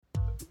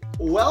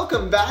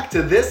Welcome back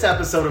to this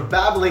episode of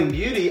Babbling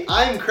Beauty.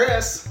 I'm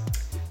Chris.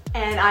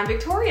 And I'm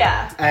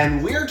Victoria.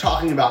 And we're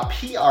talking about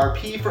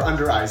PRP for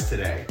under eyes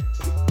today.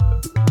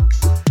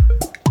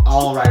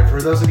 Alright,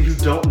 for those of you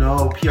who don't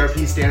know,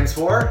 PRP stands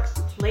for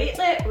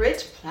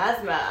Platelet-rich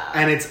plasma.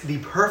 And it's the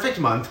perfect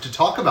month to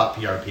talk about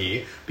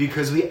PRP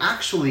because we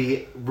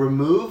actually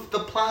remove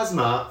the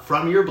plasma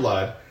from your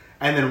blood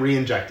and then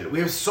re-inject it. We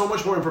have so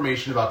much more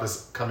information about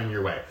this coming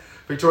your way.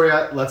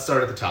 Victoria, let's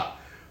start at the top.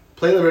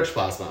 Platelet-rich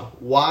plasma.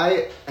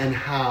 Why and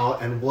how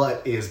and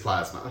what is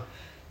plasma?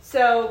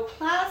 So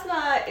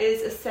plasma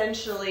is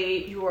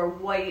essentially your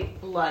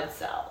white blood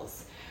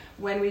cells.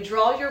 When we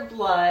draw your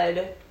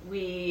blood,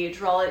 we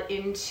draw it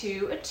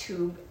into a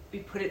tube. We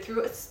put it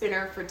through a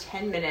spinner for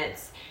 10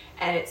 minutes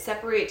and it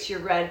separates your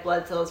red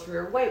blood cells from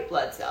your white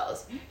blood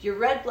cells. Your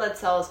red blood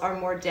cells are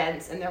more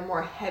dense and they're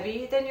more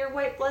heavy than your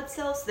white blood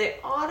cells, so they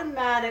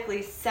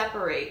automatically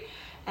separate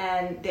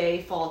and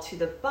they fall to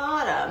the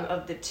bottom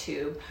of the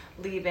tube,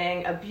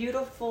 leaving a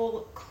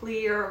beautiful,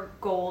 clear,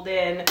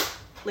 golden,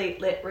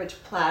 platelet-rich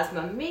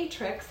plasma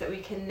matrix that we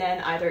can then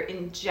either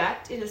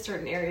inject into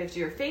certain areas of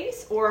your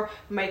face or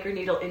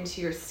microneedle into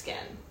your skin.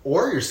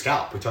 Or your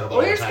scalp. We talk about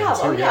or all your the time. scalp.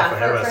 For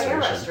hair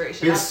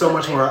restoration. We have so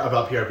much more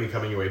about PRP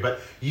coming your way.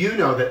 But you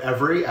know that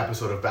every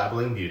episode of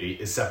Babbling Beauty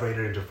is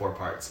separated into 4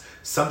 parts.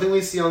 Something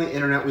we see on the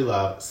internet we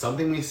love,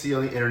 something we see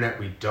on the internet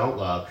we don't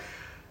love,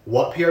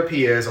 what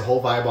PRP is, a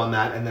whole vibe on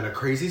that, and then a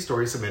crazy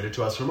story submitted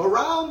to us from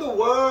around the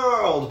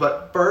world.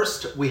 But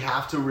first, we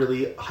have to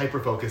really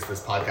hyper-focus this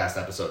podcast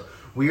episode.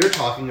 We are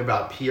talking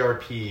about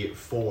PRP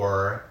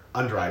for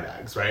under eye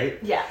bags, right?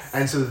 Yes.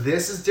 And so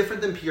this is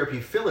different than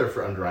PRP filler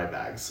for under eye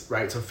bags,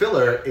 right? So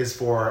filler is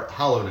for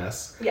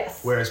hollowness.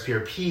 Yes. Whereas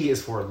PRP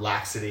is for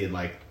laxity and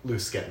like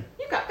loose skin.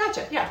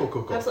 Gotcha. Yeah.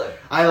 Cool. Absolutely.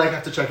 I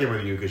have to check in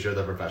with you because you're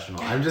the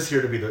professional. I'm just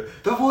here to be the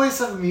voice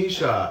of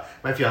Misha.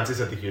 My fiance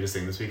said the cutest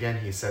thing this weekend.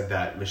 He said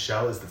that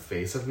Michelle is the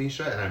face of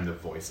Misha and I'm the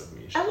voice of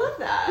Misha. I love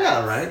that.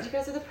 Yeah, right? You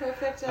guys are the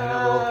perfect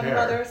little pair.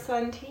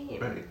 mother-son team.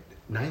 Right.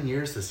 9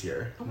 years this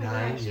year. Oh my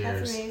 9 gosh, years.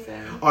 that's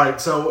amazing. All right,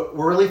 so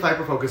we're really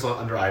hyper-focused on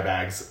under eye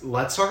bags.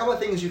 Let's talk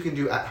about things you can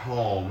do at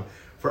home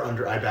for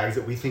under eye bags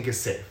that we think is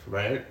safe,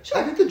 right? Sure.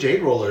 I think the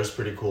jade roller is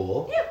pretty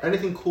cool. Yeah.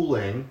 Anything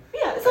cooling.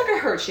 Yeah, it's not going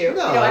to hurt you.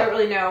 No. I don't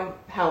really know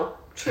how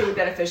truly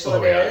beneficial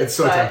it is. It's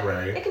so but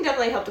temporary. It can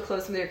definitely help to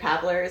close some of your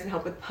capillaries and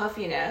help with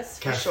puffiness,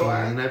 for Caffeine, sure.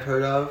 I've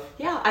heard of.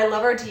 Yeah, I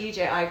love our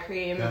DEJ eye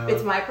cream. Yeah.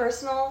 It's my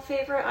personal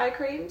favorite eye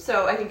cream.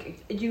 So I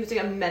think using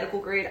a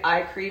medical grade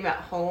eye cream at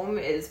home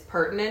is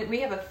pertinent.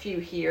 We have a few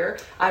here.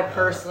 I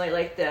personally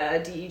like the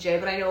DEJ,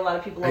 but I know a lot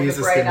of people love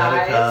the bright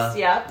eyes.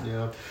 Yep.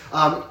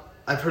 Yeah.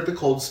 I've heard the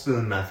cold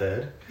spoon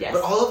method. Yes.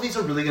 But all of these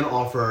are really going to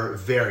offer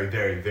very,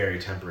 very, very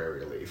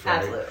temporary relief,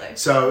 right? Absolutely.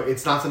 So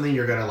it's not something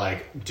you're going to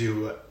like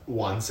do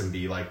once and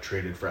be like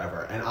treated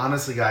forever. And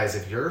honestly, guys,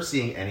 if you're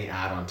seeing any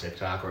ad on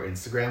TikTok or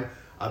Instagram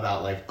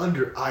about like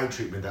under eye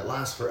treatment that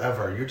lasts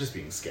forever, you're just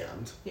being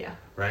scammed. Yeah.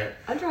 Right?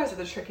 Under eyes are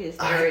the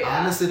trickiest area,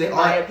 honestly, they in are.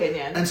 my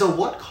opinion. And so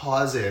what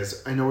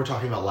causes, I know we're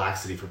talking about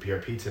laxity for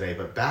PRP today,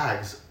 but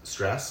bags,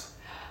 stress?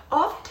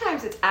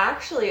 Oftentimes, it's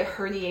actually a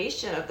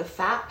herniation of the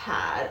fat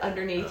pad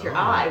underneath your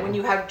eye when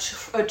you have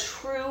a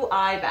true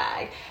eye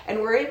bag.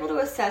 And we're able to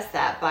assess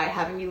that by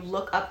having you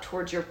look up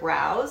towards your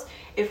brows.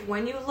 If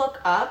when you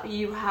look up,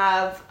 you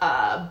have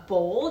a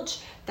bulge,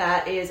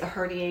 that is a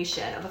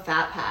herniation of a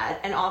fat pad.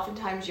 And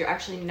oftentimes, you're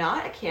actually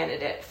not a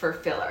candidate for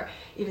filler,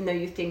 even though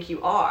you think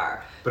you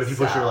are. But if you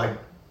put your like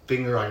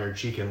finger on your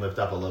cheek and lift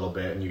up a little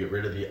bit and you get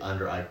rid of the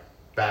under eye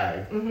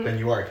bag, then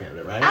you are a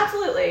candidate, right?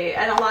 Absolutely.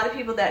 And a lot of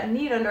people that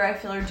need under eye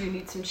filler do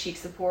need some cheek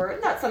support,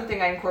 and that's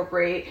something I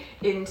incorporate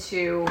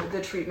into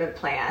the treatment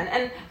plan.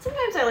 And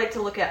sometimes I like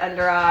to look at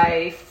under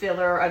eye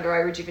filler, under eye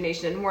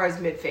rejuvenation, and more as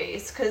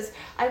mid-face, because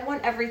I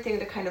want everything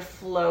to kind of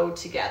flow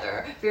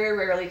together. Very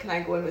rarely can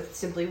I go in with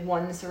simply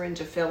one syringe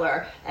of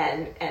filler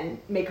and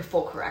make a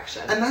full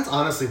correction. And that's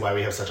honestly why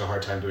we have such a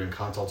hard time doing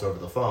consults over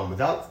the phone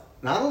without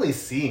not only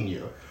seeing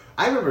you.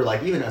 I remember,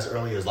 like, even as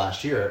early as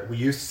last year, we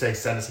used to say,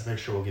 send us a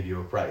picture, we'll give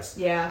you a price.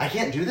 Yeah. I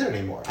can't do that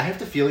anymore. I have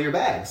to feel your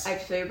bags. I have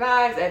to feel your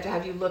bags. I have to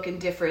have you look in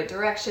different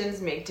directions,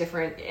 make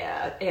different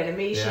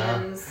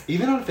animations. Yeah.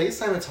 Even on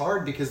FaceTime, it's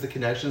hard because the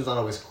connection is not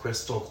always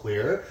crystal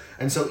clear.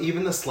 And so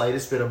even the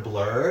slightest bit of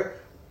blur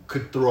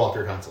could throw off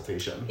your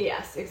consultation.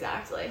 Yes,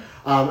 exactly.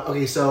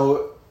 Okay,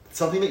 so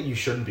something that you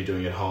shouldn't be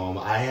doing at home.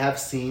 I have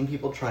seen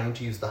people trying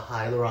to use the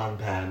Hyaluron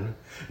pen.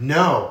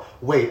 No,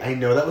 wait, I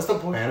know that was the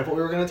plan of what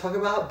we were going to talk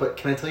about, but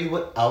can I tell you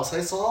what else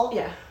I saw?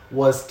 Yeah.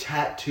 Was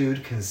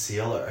tattooed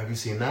concealer. Have you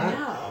seen that?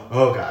 No.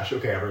 Oh gosh,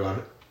 okay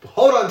everyone.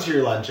 Hold on to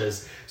your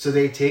lunches. So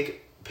they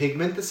take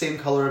pigment the same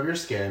color of your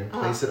skin,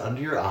 place it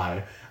under your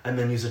eye, and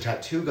then use a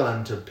tattoo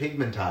gun to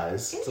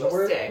pigmentize.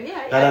 Interesting.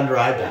 Yeah, that under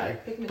eye yeah.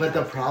 bag. But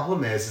the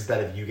problem is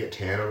that if you get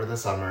tan over the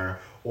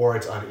summer or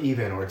it's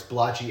uneven, or it's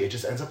blotchy, it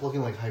just ends up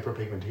looking like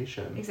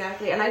hyperpigmentation.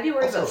 Exactly, and I'd be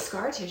worried Also- about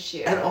scar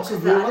tissue. and also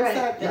because the once under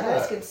that- the yeah.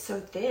 under skin's so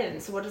thin.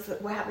 So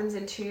what happens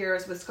in 2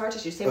 years with scar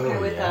tissue? Same Oh, kind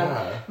of with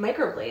yeah.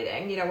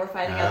 microblading. You know, we're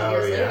finding out that Oh,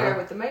 years yeah. later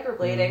with the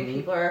microblading, Mhm.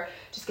 people are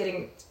just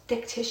getting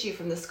thick tissue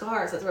from the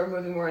scars. That's why we're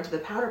moving more into the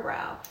powder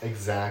brow.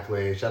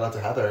 Exactly. Shout out to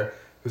Heather,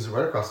 who's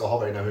right across the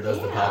hall right now, who does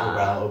the Yeah, powder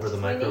brow over the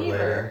she's my microblading.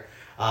 neighbor.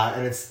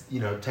 And it's,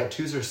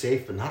 tattoos are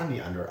safe, but not in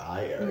the under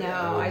eye area. No,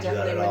 I wouldn't do that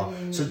definitely at all.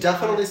 wouldn't. So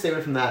definitely stay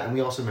away from that. And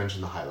we also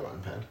mentioned the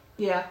Hyaluron pen.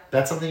 Yeah.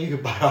 That's something you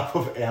could buy off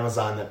of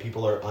Amazon that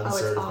people are Oh, it's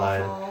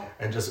uncertified awful.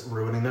 and just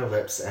ruining their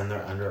lips and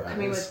their under eyes.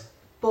 Coming with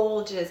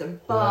bulges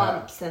and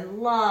bumps and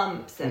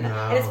lumps and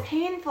it's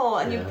painful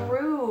and you Yeah.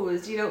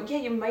 bruised.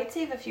 You might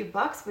save a few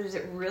bucks, but is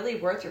it really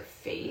worth your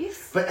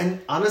face?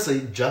 And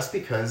honestly, just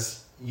because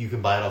you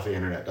can buy it off the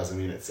internet doesn't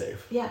mean it's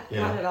safe. Yeah,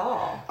 not at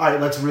all. All right,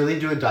 let's really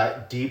do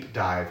a deep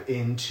dive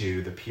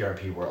into the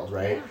PRP world,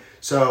 right? Yeah.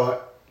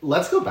 So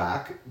let's go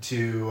back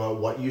to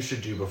what you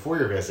should do before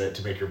your visit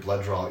to make your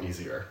blood draw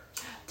easier.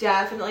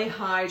 Definitely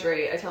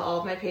hydrate. I tell all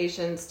of my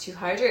patients to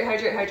hydrate,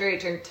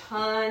 drink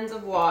tons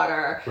of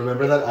water.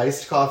 Remember that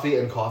iced coffee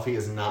and coffee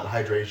is not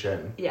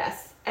hydration.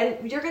 Yes.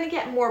 And you're going to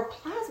get more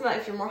plasma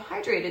if you're more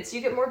hydrated, so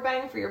you get more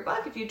bang for your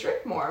buck if you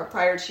drink more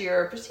prior to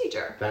your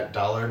procedure. That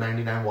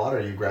 $1.99 water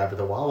you grab at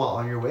the Wawa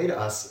on your way to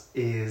us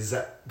is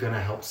going to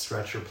help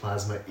stretch your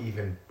plasma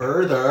even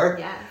further.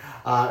 Yes.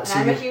 So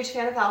And I'm a huge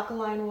fan of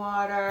alkaline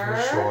water.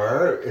 For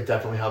sure. It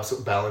definitely helps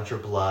balance your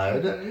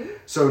blood. Mm-hmm.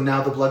 So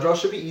now the blood draw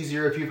should be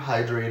easier if you've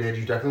hydrated.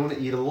 You definitely want to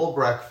eat a little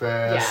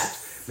breakfast.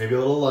 Yes. Maybe a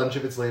little lunch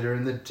if it's later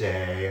in the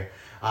day.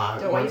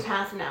 Don't want you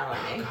passing out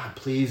on me. God,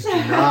 please do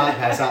not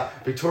pass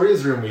out.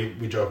 Victoria's room,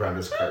 we joke around,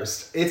 is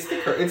cursed. It's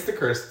the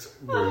cursed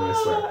room,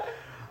 I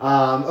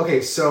swear.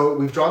 Okay, so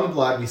we've drawn the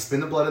blood. We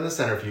spin the blood in the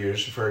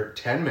centrifuge for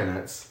 10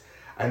 minutes.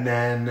 And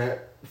then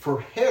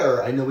for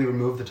hair, I know we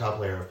remove the top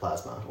layer of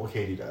plasma. Well,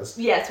 Katie does.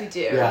 Yes, we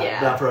do.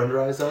 Yeah. Not for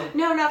under eyes, though?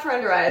 No, not for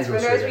under eyes. You For go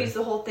under eyes, straight we in. use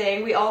the whole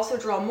thing. We also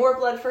draw more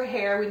blood for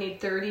hair. We need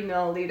 30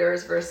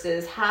 milliliters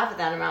versus half of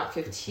that amount,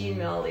 15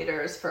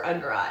 milliliters for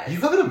under eyes. You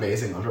have an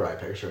amazing under eye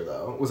picture,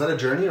 though. Was that a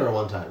journey or a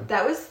one time?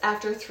 That was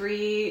after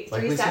three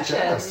we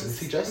sessions.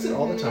 suggest it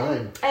all the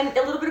time. And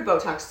a little bit of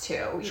Botox too.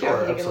 You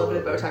Sure, get a little bit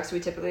of absolutely. Botox. We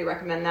typically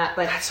recommend that.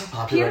 But That's so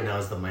popular right now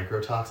is the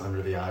microtox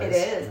under the eyes.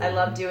 it is. I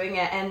love doing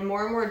it, and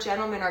more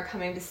gentlemen are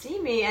coming to see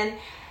me, and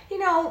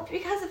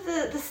because of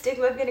the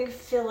stigma of getting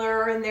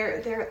filler, and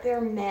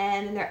they're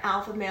men and they're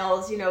alpha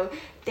males.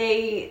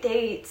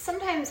 They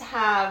sometimes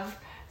have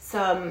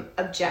some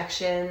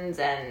objections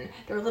and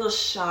they're a little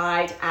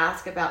shy to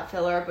ask about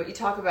filler, but you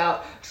talk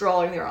about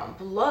drawing their own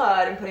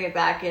blood and putting it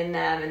back in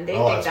them, and they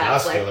think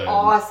that's like masculine.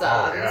 awesome.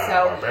 Oh, yeah,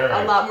 So barbaric.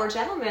 a lot more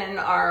gentlemen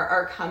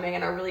are coming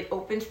and are really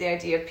open to the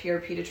idea of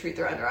PRP to treat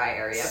their under eye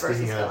area versus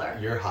Speaking filler.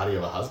 of, your hottie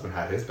of a husband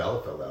had his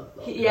belly filled out.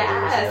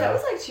 Yes, that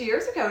was like 2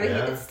 years ago. And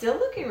Yeah. it's still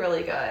looking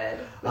really good.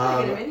 We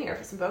gotta get him in here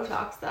for some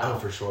Botox, though. Oh,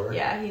 for sure.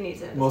 Yeah, he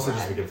needs it. Mostly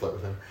just we could flirt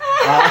with him.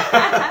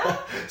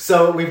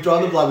 So we've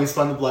drawn the blood, we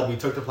spun the blood, we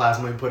took the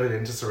plasma, we put it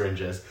into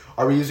syringes.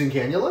 Are we using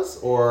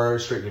cannulas or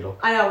straight needle?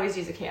 I always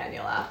use a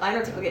cannula. I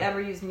don't typically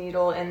ever use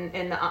needle in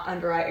the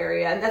under eye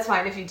area, and that's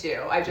fine if you do.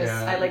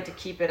 I like to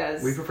keep it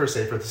as We prefer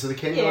safer. So the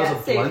cannula Yeah,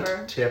 is a blunt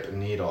safer. tip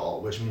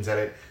needle, which means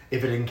that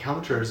if it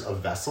encounters a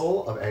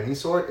vessel of any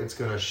sort, it's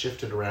going to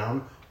shift it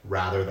around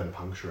rather than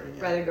puncturing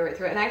it. rather than go right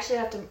through it. And I actually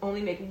have to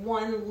only make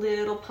one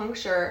little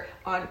puncture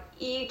on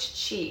each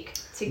cheek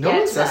to No get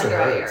one to the says it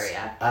under eye hurts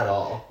area. at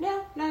all. No.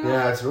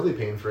 Yeah, it's really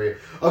pain free.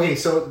 Okay,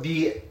 so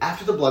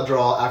after the blood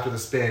draw, after the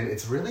spin,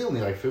 it's really only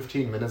like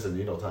 15 minutes of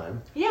needle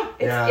time. Yeah,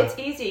 Yeah. it's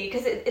easy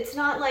because it's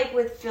not like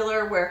with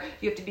filler where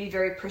you have to be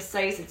very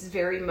precise. It's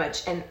very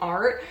much an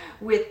art.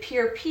 With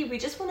PRP, we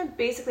just want to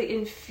basically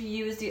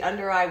infuse the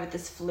under eye with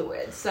this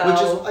fluid. So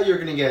Which is why you're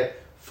going to get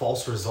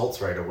false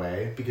results right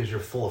away because you're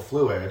full of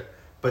fluid.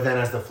 But then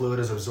as the fluid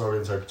is absorbed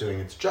and starts doing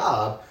its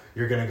job,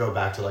 you're going to go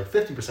back to like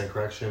 50%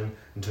 correction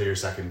until your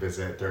second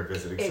visit, third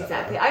visit, etc.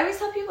 Exactly. I always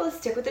tell people to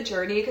stick with the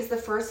journey because the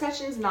first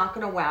session's not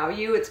going to wow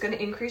you. It's going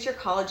to increase your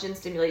collagen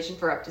stimulation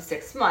for up to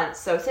 6 months.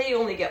 So say you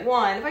only get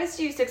one. If I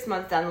see you 6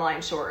 months down the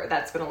line, sure,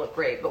 that's going to look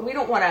great. But we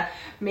don't want to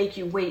make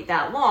you wait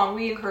that long.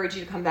 We encourage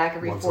you to come back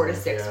every Once 4 a to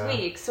month, 6 yeah.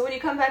 weeks. So when you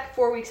come back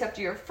 4 weeks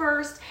after your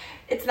first,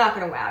 it's not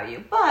going to wow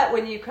you. But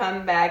when you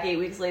come back 8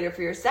 weeks later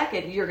for your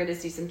second, you're going to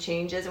see some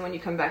changes. And when you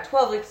come back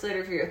 12 weeks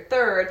later for your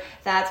third,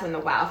 that's when the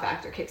wow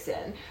factor kicks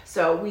in.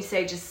 So we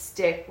say just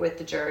stick with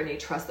the journey,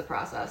 trust the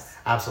process.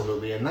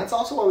 Absolutely. And that's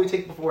also why we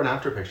take before and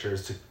after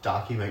pictures to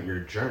document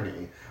your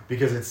journey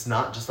because it's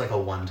not just like a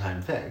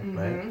one-time thing,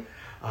 right?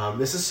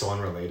 This is so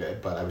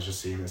unrelated, but I was just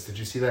seeing this. Did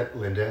you see that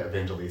Linda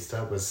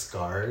Evangelista was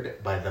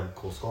scarred by the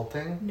Cool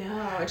Sculpting? No,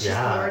 and she's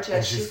Yeah, gorgeous.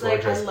 and she's she's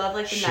like, gorgeous. I love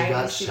like the She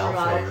got 90s supermodel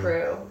shelving.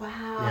 crew.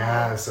 Wow.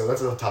 Yeah, so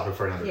that's a topic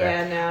for another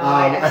Yeah, day. no,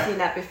 I've seen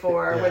that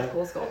before Yeah. with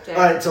Cool Sculpting.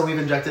 All right, so we've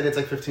injected. It's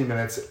like 15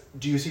 minutes.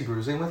 Do you see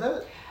bruising with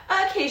it?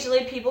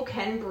 Occasionally, people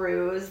can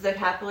bruise. The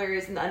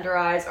capillaries in the under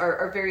eyes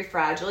are very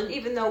fragile, and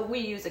even though we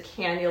use a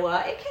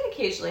cannula, it can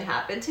occasionally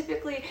happen.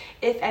 Typically,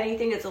 if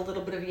anything, it's a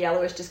little bit of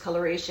yellowish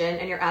discoloration,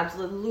 and you're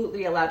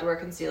absolutely allowed to wear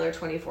concealer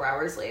 24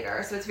 hours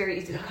later. So it's very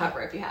easy to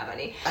cover if you have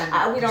any.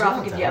 We don't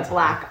often give you a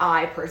black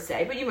eye per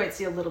se, but you might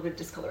see a little bit of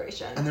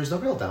discoloration. And there's no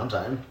real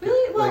downtime.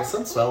 Really? Well, like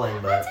some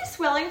swelling, but I'd say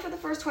swelling for the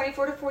first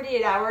 24 to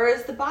 48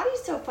 hours. The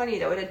body's so funny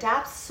though; it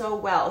adapts so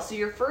well. So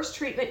your first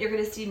treatment, you're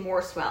going to see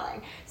more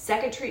swelling.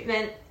 Second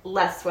treatment,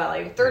 less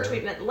swelling. Third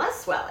treatment,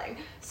 less swelling.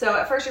 So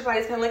at first your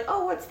body's kind of like,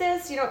 oh, what's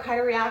this? You know, it kind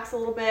of reacts a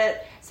little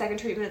bit. Second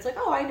treatment, it's like,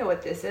 oh, I know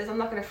what this is. I'm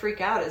not going to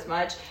freak out as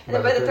much. And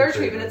then by the third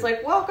treatment, it's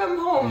like, welcome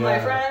home, my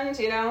friend,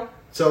 you know?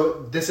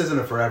 So this isn't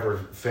a forever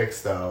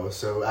fix though.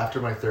 So after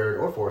my third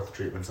or fourth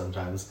treatment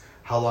sometimes,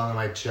 how long am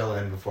I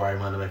chilling before I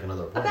want to make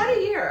another appointment? About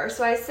a year.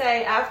 So I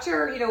say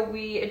after,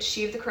 we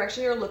achieve the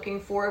correction you're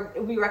looking for,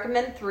 we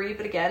recommend 3,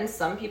 but again,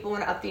 some people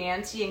want to up the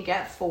ante and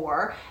get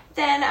 4.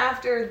 Then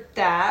after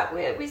that,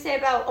 we say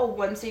about a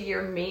once a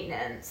year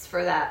maintenance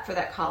for that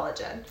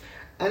collagen.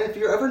 And if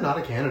you're ever not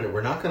a candidate,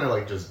 we're not going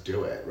to just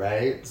do it,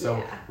 right?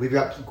 So we've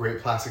got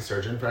great plastic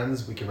surgeon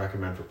friends we can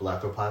recommend for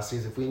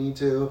blepharoplasties if we need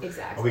to.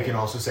 Exactly. Or we can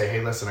also say,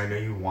 hey, listen, I know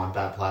you want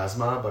that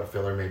plasma, but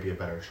filler may be a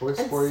better choice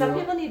for you. Some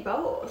people need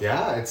both.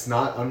 Yeah, it's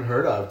not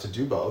unheard of to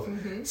do both.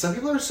 Mm-hmm. Some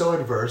people are so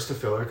adverse to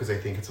filler because they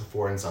think it's a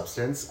foreign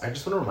substance. I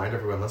just want to remind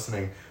everyone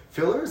listening,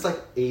 filler is like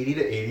 80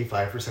 to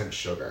 85%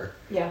 sugar.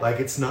 Yeah. Like,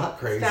 it's not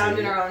crazy. It's found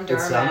in our own dermis.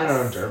 It's found in our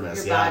own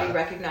dermis, Your body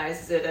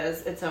recognizes it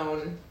as its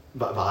own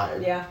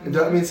vibe. Yeah.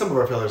 I mean, some of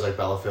our fillers like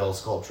Belafil,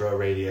 Sculptra,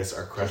 Radius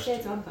are crushed. Just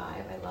its own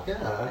vibe. I love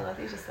that. I love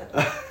that you just said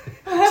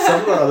that.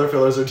 Some of our other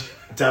fillers are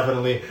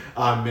definitely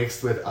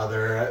mixed with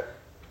other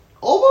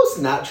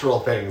almost natural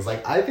things.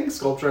 Like, I think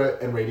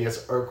Sculptra and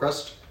Radius are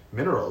crushed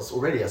minerals,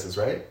 or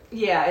radiuses, right?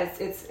 Yeah,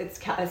 it's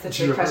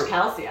essentially crushed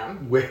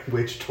calcium.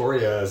 Which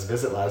Toria's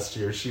visit last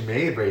year, she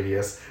made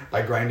Radius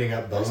by grinding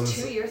up bones. That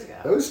was 2 years ago.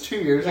 That was 2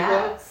 years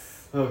ago?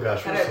 Oh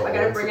gosh, I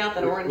gotta bring out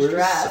that orange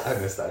dress. I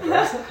missed that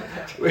dress.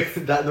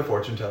 That and the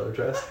fortune teller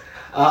dress.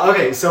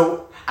 Okay,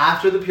 so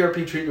after the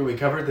PRP treatment, we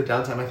covered the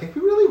downtime. I think we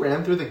really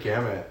ran through the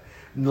gamut.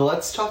 Now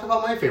let's talk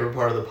about my favorite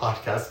part of the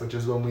podcast, which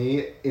is when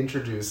we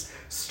introduce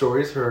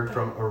stories heard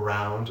from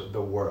around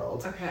the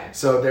world. Okay.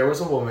 So there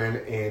was a woman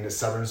in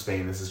southern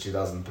Spain, this is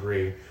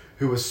 2003,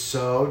 who was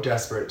so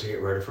desperate to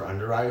get rid of her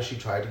under eye, she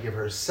tried to give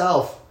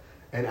herself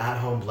an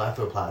at-home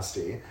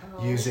blepharoplasty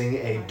using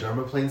a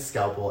dermaplane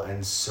scalpel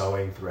and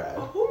sewing thread.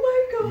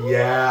 Oh my god.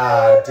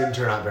 Yeah, it didn't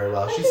turn out very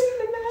well. She's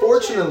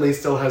fortunately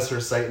still has her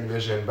sight and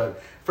vision,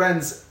 but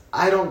friends,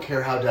 I don't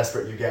care how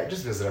desperate you get,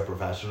 just visit a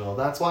professional.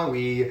 That's why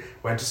we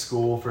went to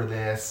school for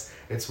this.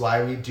 It's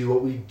why we do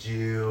what we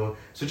do.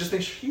 So just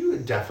make sure you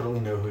definitely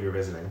know who you're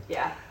visiting.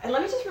 Yeah, and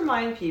let me just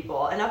remind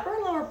people, an upper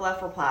and lower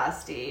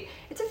blepharoplasty,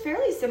 it's a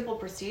fairly simple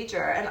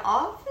procedure, and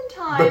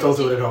oftentimes... But don't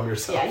do it at home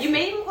yourself. Yeah, you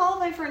may even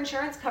qualify for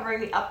insurance covering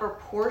the upper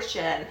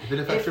portion. If it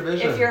affects your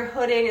vision. If your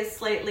hooding is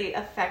slightly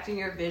affecting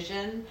your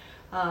vision,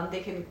 they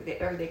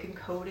can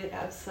code it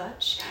as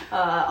such.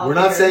 We're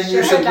not saying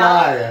you should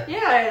lie.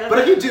 Yeah. But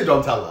if you do,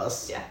 don't tell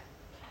us. Yeah.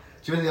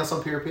 Do you have anything else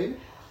on PRP?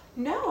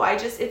 No,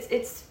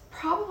 it's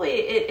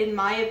probably, in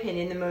my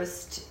opinion, the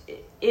most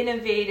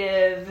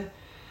innovative...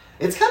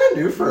 It's kind of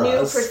new for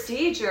us. New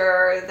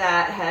procedure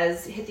that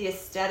has hit the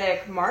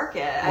aesthetic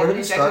market. I've been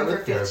injecting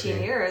for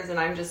 15 years, and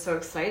I'm just so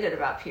excited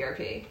about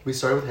PRP. We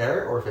started with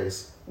hair or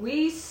face?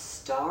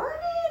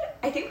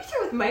 I think we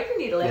started with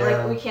microneedling. Yeah.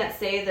 Like, we can't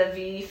say the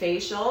V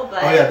facial,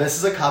 but... Oh yeah, this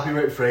is a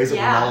copyright phrase that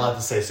we're not allowed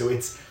to say, so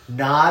it's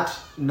not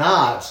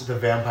the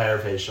vampire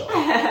facial.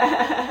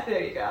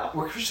 There you go.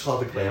 We're just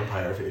called the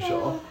glampire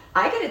facial.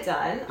 I get it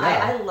done.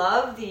 Yeah. I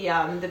love the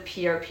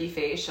PRP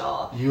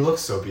facial. You look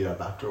so beat up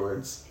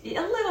afterwards. A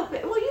little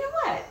bit. Well, you know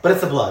what? But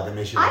it's the blood that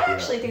makes you look beat up. I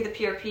actually think the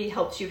PRP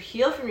helps you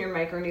heal from your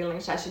microneedling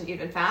session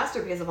even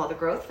faster because of all the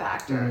growth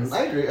factors.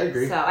 I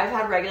agree. So I've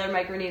had regular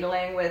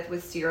microneedling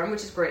with serum,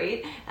 which is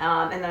great,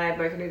 and then I have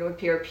microneedling with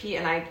PRP,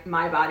 and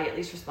my body at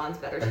least responds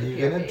better to the PRP. Are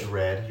you gonna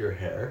dread your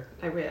hair?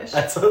 I wish.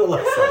 That's what it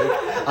looks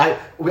like.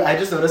 I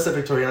just noticed that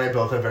Victoria and I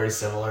both have very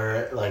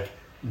similar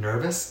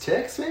nervous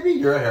tics, maybe?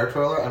 You're a hair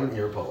twirler, I'm an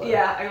ear puller.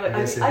 Yeah, I'm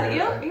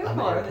an ear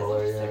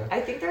puller, yeah. I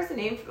think there's a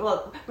name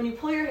for, when you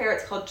pull your hair,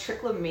 it's called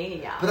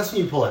trichomania. But that's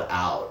when you pull it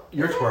out.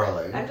 You're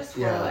twirling. I'm just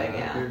twirling,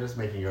 yeah. You're just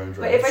making your own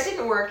dreads. But if I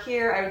didn't work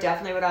here, I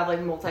definitely would have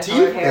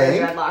multi-colored hair,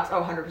 dreadlocks.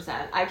 Oh,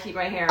 100%. I keep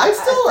my hair as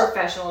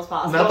professional as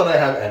possible. Not that I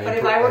have any. But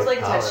if I worked a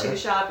tattoo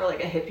shop or a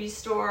hippie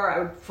store, I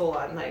would full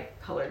on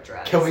colored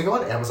dreads. Can we go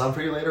on Amazon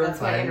for you later and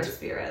find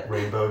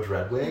rainbow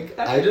dread wig?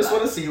 I just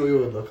want to see what it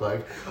would look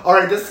like.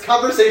 Alright, this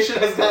conversation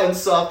has gotten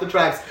so off the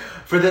tracks.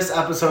 For this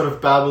episode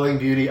of Babbling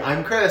Beauty,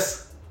 I'm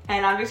Chris.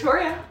 And I'm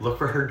Victoria. Look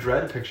for her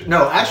dread picture.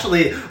 No,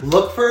 actually,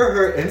 look for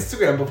her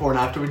Instagram before and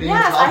after. We didn't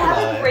even talk I about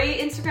have a great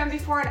Instagram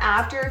before and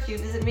after. If you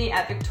visit me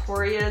at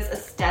Victoria's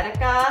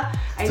Aesthetica.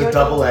 I know it's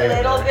a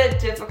little bit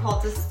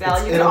difficult to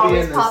spell. You can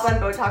always pop on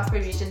Botox by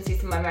Misha and see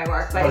some of my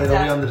work. But it'll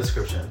be on the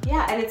description.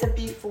 Yeah, and it's a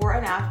before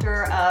and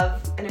after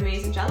of an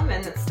amazing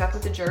gentleman that's stuck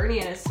with the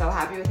journey and is so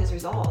happy with his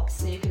results.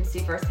 So you can see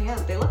firsthand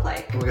what they look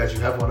like. Oh my gosh, you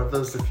have one of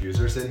those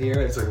diffusers in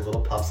here. It's like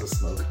little puffs of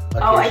smoke.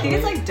 Oh, I think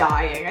it's like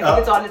dying. I think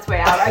it's on its way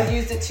out. I've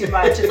used it too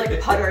much. It's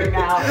like puttering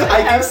out.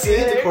 I can see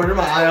it in the corner of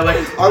my eye. I'm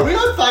like, are we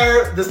on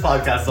fire? This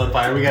podcast is on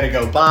fire. We gotta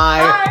go.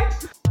 Bye.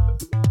 Bye.